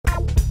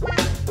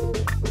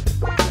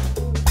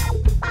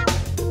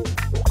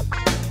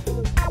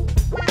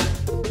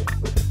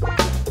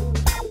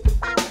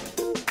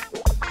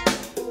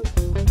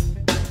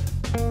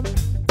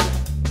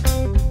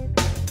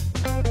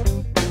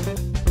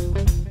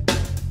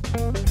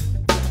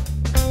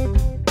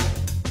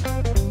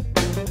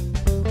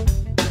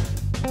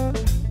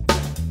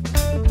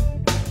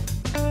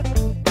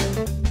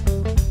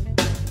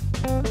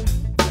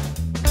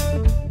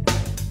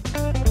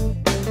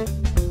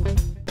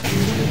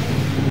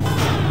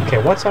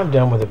Okay, once I'm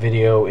done with a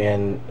video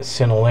in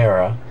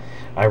Cinelerra,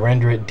 I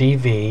render it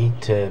DV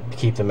to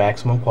keep the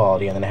maximum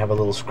quality, and then I have a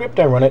little script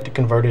I run it to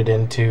convert it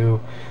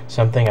into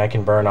something I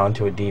can burn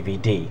onto a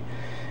DVD.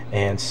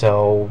 And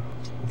so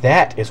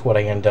that is what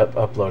I end up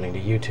uploading to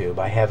YouTube.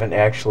 I haven't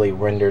actually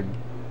rendered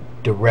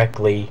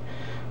directly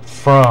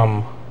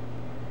from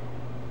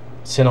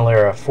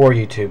Cinelerra for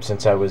YouTube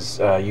since I was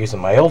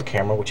using my old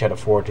camera, which had a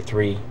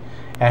 4:3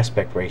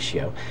 aspect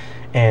ratio.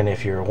 And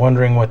if you're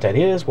wondering what that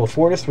is, well,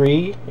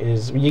 4:3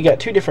 is, you got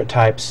two different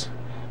types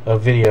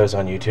of videos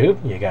on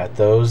YouTube. You got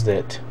those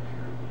that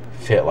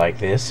fit like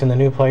this in the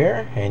new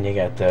player, and you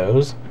got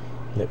those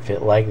that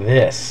fit like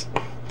this.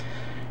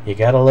 You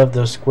gotta love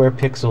those square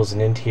pixels in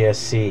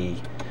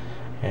NTSC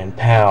and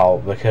PAL,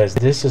 because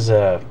this is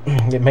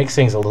it makes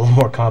things a little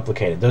more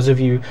complicated. Those of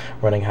you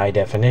running high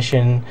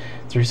definition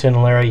through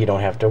Cinelerra, you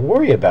don't have to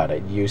worry about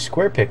it. You use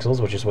square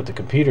pixels, which is what the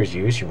computers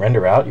use. You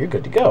render out, you're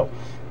good to go.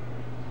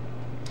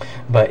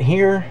 But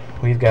here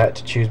we've got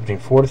to choose between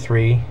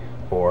 4:3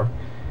 or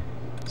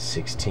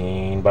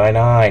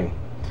 16:9,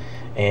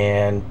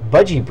 and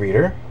Budgie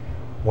Breeder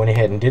went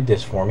ahead and did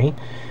this for me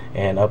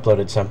and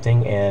uploaded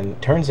something,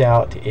 and turns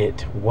out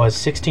it was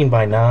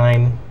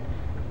 16:9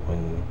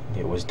 when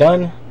it was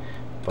done,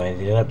 but it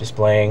ended up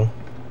displaying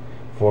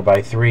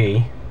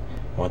 4:3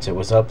 once it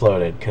was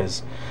uploaded,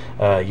 because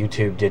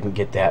YouTube didn't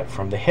get that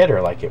from the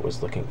header like it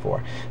was looking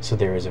for. So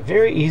there is a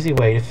very easy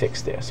way to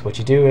fix this. What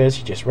you do is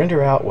you just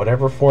render out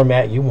whatever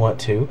format you want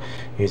to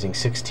using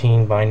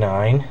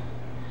 16:9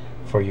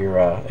 for your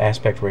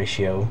aspect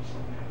ratio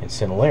in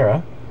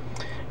Cinelerra,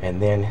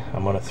 and then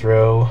I'm going to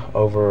throw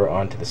over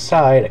onto the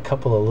side a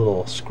couple of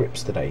little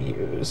scripts that I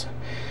use,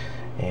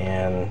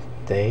 and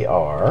they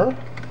are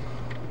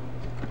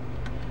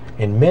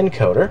in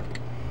mencoder,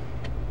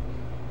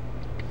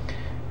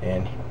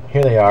 and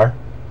here they are.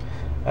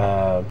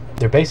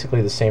 They're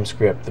basically the same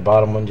script. The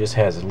bottom one just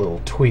has a little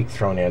tweak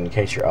thrown in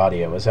case your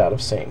audio is out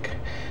of sync.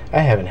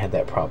 I haven't had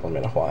that problem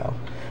in a while.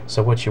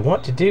 So what you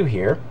want to do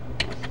here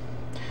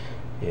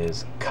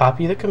is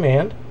copy the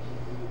command,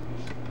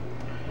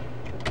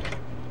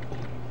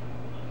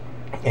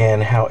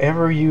 and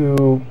however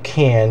you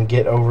can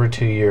get over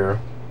to your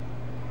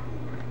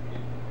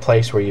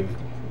place where you've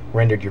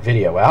rendered your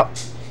video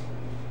out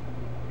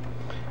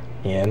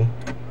in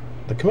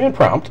the command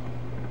prompt.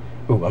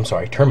 Ooh, I'm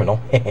sorry, terminal.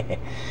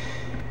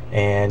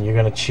 And you're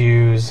going to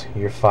choose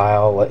your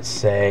file. Let's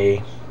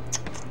say,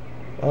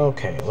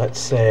 okay, let's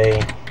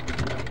say,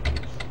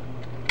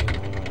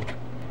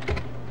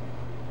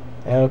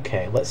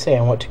 okay, let's say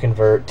I want to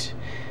convert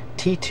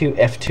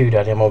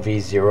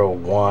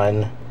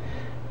t2f2.mov01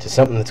 to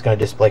something that's going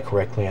to display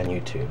correctly on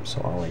YouTube.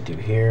 So all I do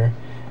here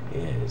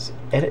is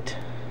edit,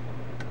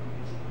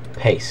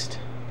 paste.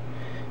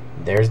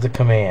 There's the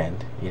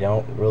command. You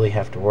don't really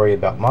have to worry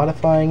about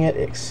modifying it,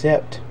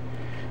 except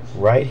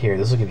right here.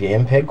 This will give you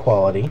mpeg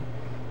quality,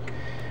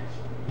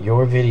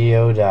 your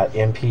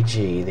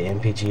video.mpg. The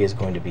mpg is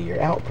going to be your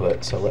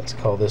output, so let's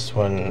call this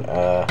one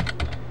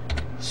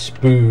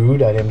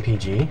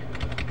spoo.mpg.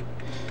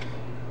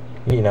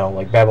 You know,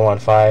 like Babylon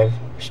 5.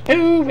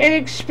 Spoo,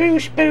 egg, spoo,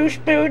 spoo,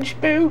 spoo,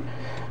 spoo.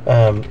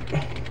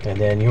 And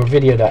then your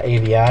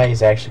video.avi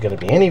is actually going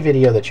to be any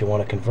video that you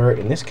want to convert.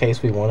 In this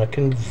case, we want to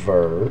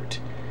convert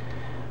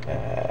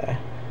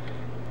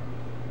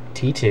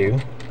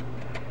T2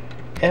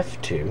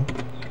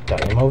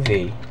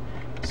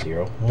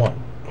 f2.mov01,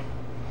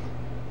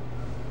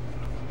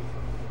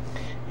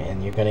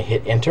 and you're going to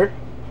hit enter,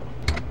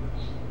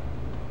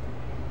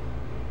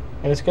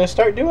 and it's going to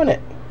start doing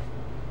it.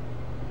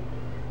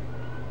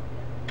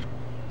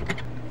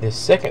 This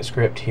second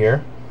script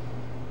here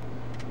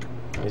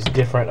is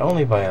different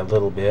only by a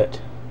little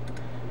bit.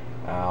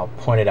 I'll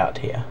point it out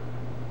to you.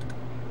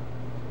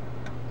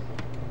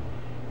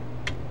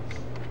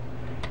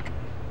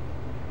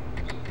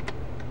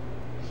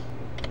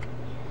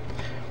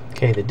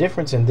 Okay, the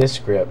difference in this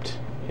script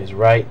is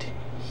right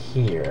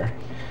here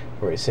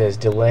where it says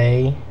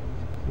delay.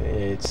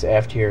 It's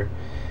after your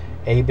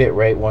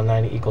abitrate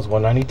 190 equals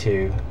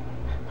 192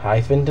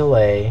 hyphen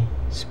delay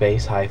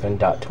space hyphen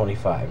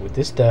 .25. What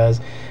this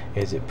does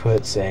is it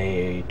puts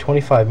a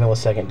 25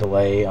 millisecond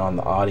delay on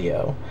the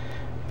audio,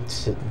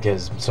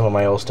 because some of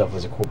my old stuff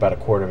was about a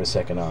quarter of a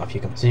second off.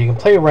 So you can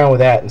play around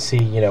with that and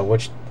see, you know,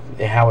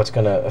 how it's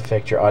going to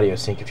affect your audio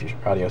sync if your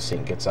audio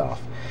sync gets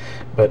off.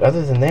 But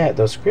other than that,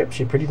 those scripts,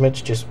 you pretty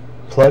much just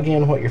plug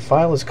in what your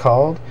file is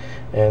called,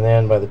 and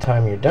then by the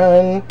time you're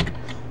done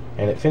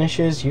and it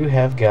finishes, you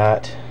have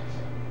got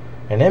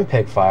an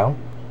MPEG file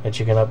that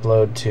you can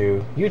upload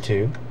to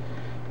YouTube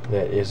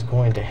that is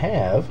going to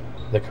have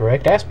the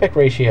correct aspect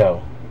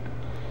ratio.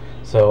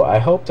 So I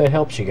hope that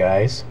helps you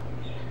guys,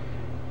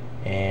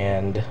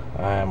 and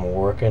I'm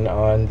working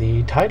on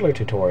the Tidler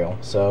tutorial.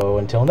 So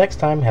until next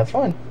time, have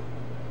fun.